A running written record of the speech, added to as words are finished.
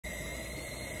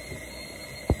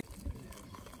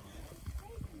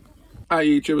Hi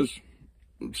YouTubers,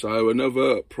 so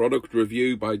another product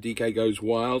review by DK Goes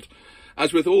Wild.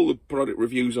 As with all the product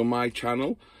reviews on my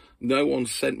channel, no one's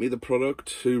sent me the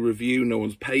product to review, no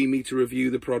one's paying me to review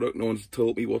the product, no one's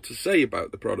told me what to say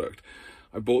about the product.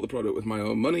 I bought the product with my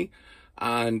own money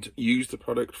and used the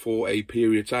product for a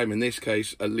period of time, in this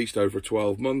case at least over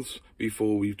 12 months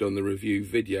before we've done the review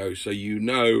video. So you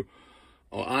know,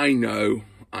 or I know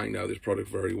this product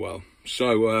very well.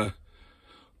 So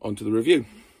on to the review.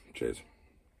 Cheers.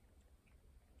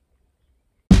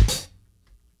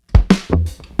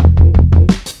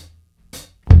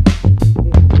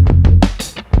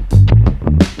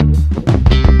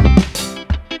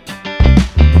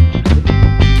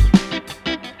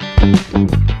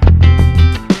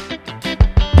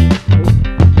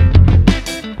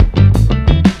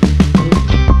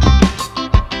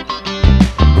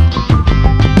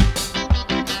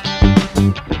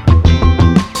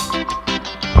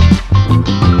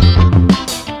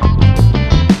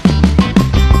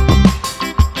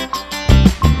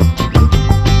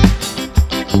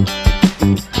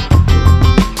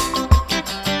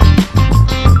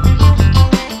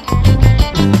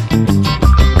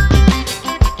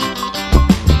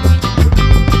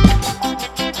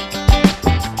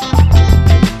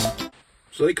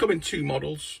 So they come in two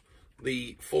models,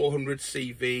 the 400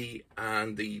 CV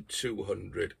and the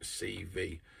 200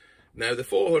 CV. Now the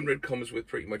 400 comes with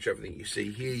pretty much everything you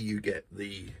see here. You get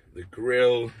the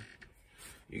grill,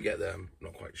 you get I'm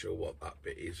not quite sure what that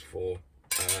bit is for.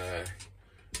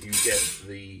 You get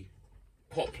the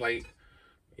hot plate.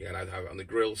 You can either have it on the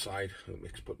grill side,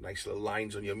 put nice little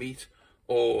lines on your meat,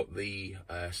 or the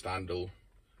standal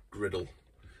griddle.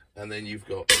 And then you've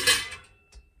got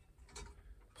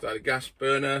a gas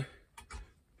burner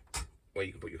where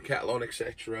you can put your kettle on,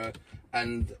 etc.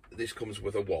 And this comes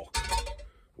with a wok,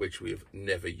 which we've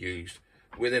never used.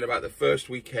 Within about the first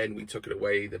weekend we took it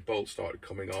away, the bolts started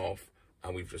coming off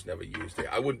and we've just never used it.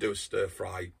 I wouldn't do a stir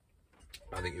fry,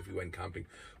 I think, if we went camping,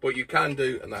 but you can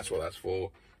do, and that's what that's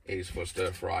for, is for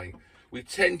stir frying. We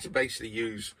tend to basically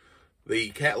use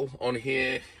the kettle on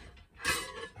here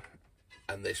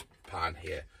and this pan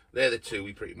here. They're the two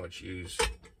we pretty much use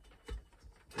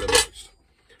the most.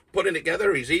 Putting it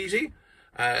together is easy.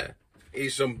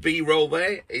 Is some B-roll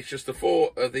there. It's just the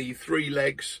three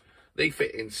legs. They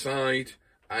fit inside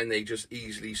and they just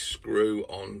easily screw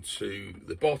onto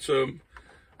the bottom,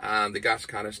 and the gas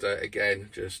canister again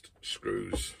just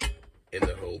screws in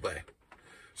the hole there.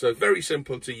 So very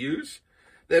simple to use.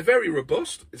 They're very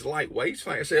robust. It's lightweight.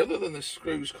 Like I say, other than the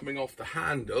screws coming off the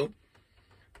handle,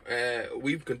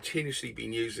 we've continuously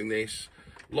been using this.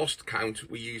 Lost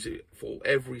count. We use it for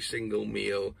every single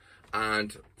meal,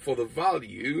 and for the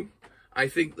value, I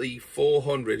think the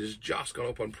 400 has just gone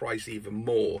up on price even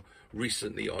more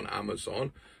recently on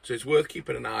Amazon, so it's worth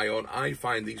keeping an eye on. I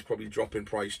find these probably drop in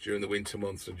price during the winter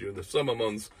months, and during the summer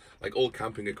months, like all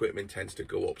camping equipment tends to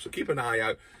go up. So keep an eye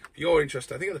out if you're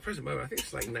interested. I think at the present moment, I think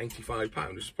it's like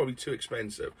 £95, which is probably too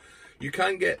expensive. You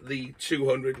can get the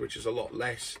 200, which is a lot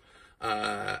less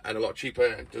and a lot cheaper.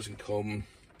 It doesn't come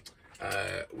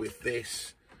with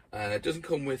this. It doesn't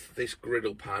come with this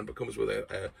griddle pan, but comes with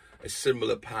a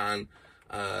similar pan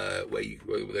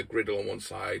with a griddle on one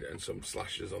side and some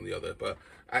slashes on the other. But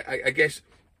I guess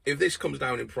if this comes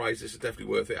down in price, this is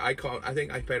definitely worth it. I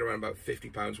think I paid around about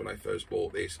 £50 when I first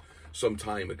bought this some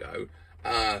time ago,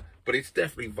 but it's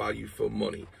definitely value for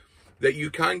money. That you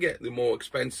can get the more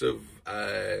expensive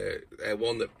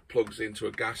one that plugs into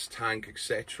a gas tank,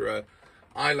 etc.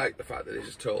 I like the fact that this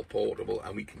is total portable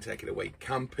and we can take it away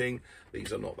camping.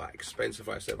 These are not that expensive.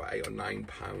 I said about £8 or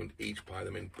 £9 each. Buy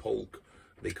them in bulk.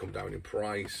 They come down in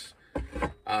price.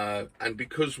 And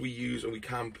because we use and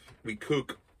we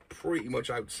cook pretty much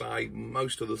outside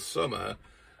most of the summer,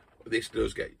 this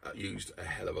does get used a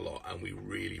hell of a lot, and we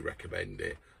really recommend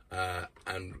it.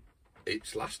 And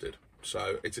it's lasted,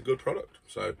 so it's a good product.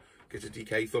 So get a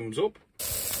DK thumbs up.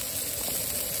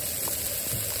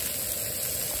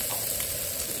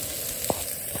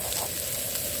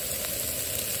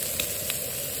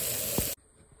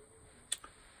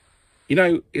 You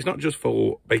know, it's not just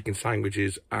for baking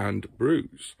sandwiches and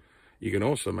brews. You can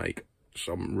also make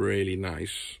some really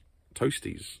nice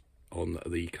toasties on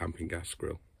the Campingaz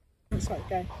grill. That's like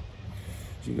go.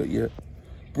 So you've got your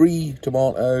brie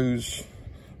tomatoes,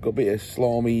 got a bit of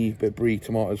salami, bit of brie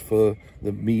tomatoes for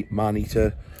the meat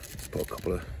man-eater. Put a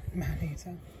couple of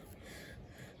man-eater.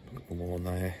 Put a couple more on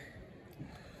there.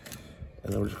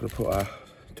 And then we're just going to put our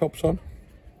tops on.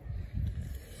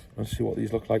 Let's see what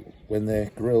these look like when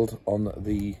they're grilled on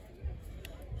the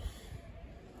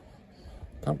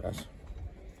Campingaz.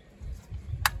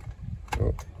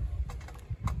 Oh.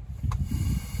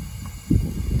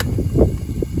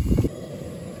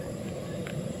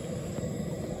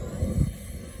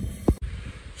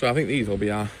 So I think these will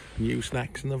be our new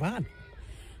snacks in the van.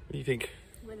 What do you think?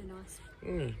 Really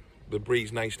nice. The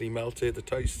brie's nicely melted, the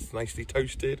toast's nicely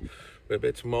toasted, with a bit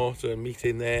of tomato and meat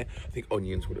in there. I think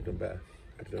onions would have been better.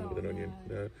 I don't know with an onion.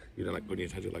 No, you don't like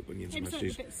onions. I do like onions. Maybe like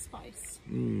a bit of spice.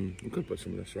 You could put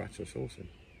some of the sriracha sauce in.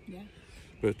 Yeah.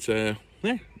 But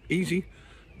yeah, easy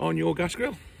on your gas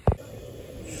grill.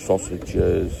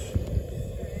 Sausages.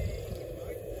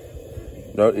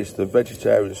 Notice the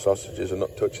vegetarian sausages are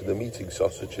not touching the meaty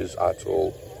sausages at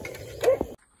all.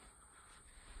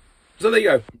 So there you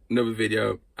go, another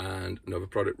video and another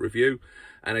product review.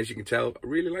 And as you can tell, I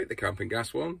really like the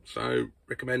Campingaz one, so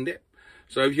recommend it.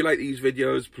 So if you like these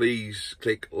videos, please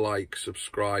click like,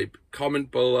 subscribe,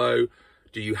 comment below.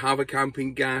 Do you have a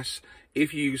Campingaz?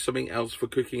 If you use something else for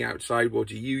cooking outside, what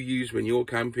do you use when you're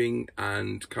camping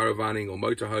and caravanning or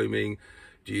motorhoming?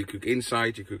 Do you cook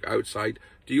inside? Do you cook outside?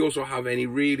 Do you also have any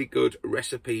really good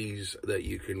recipes that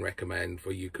you can recommend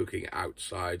for you cooking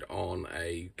outside on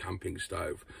a camping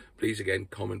stove? Please, again,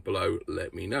 comment below,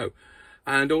 let me know.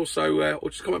 And also, or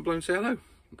just comment below and say hello.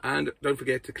 And don't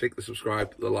forget to click the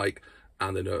subscribe, the like,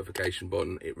 and the notification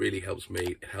button. It really helps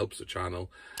me, it helps the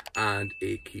channel, and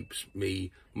it keeps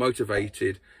me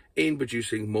motivated in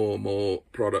producing more and more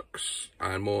products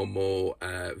and more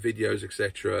videos,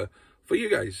 etc., for you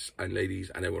guys and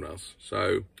ladies and everyone else.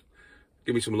 So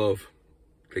give me some love,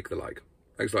 click the like.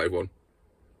 Thanks a lot, everyone.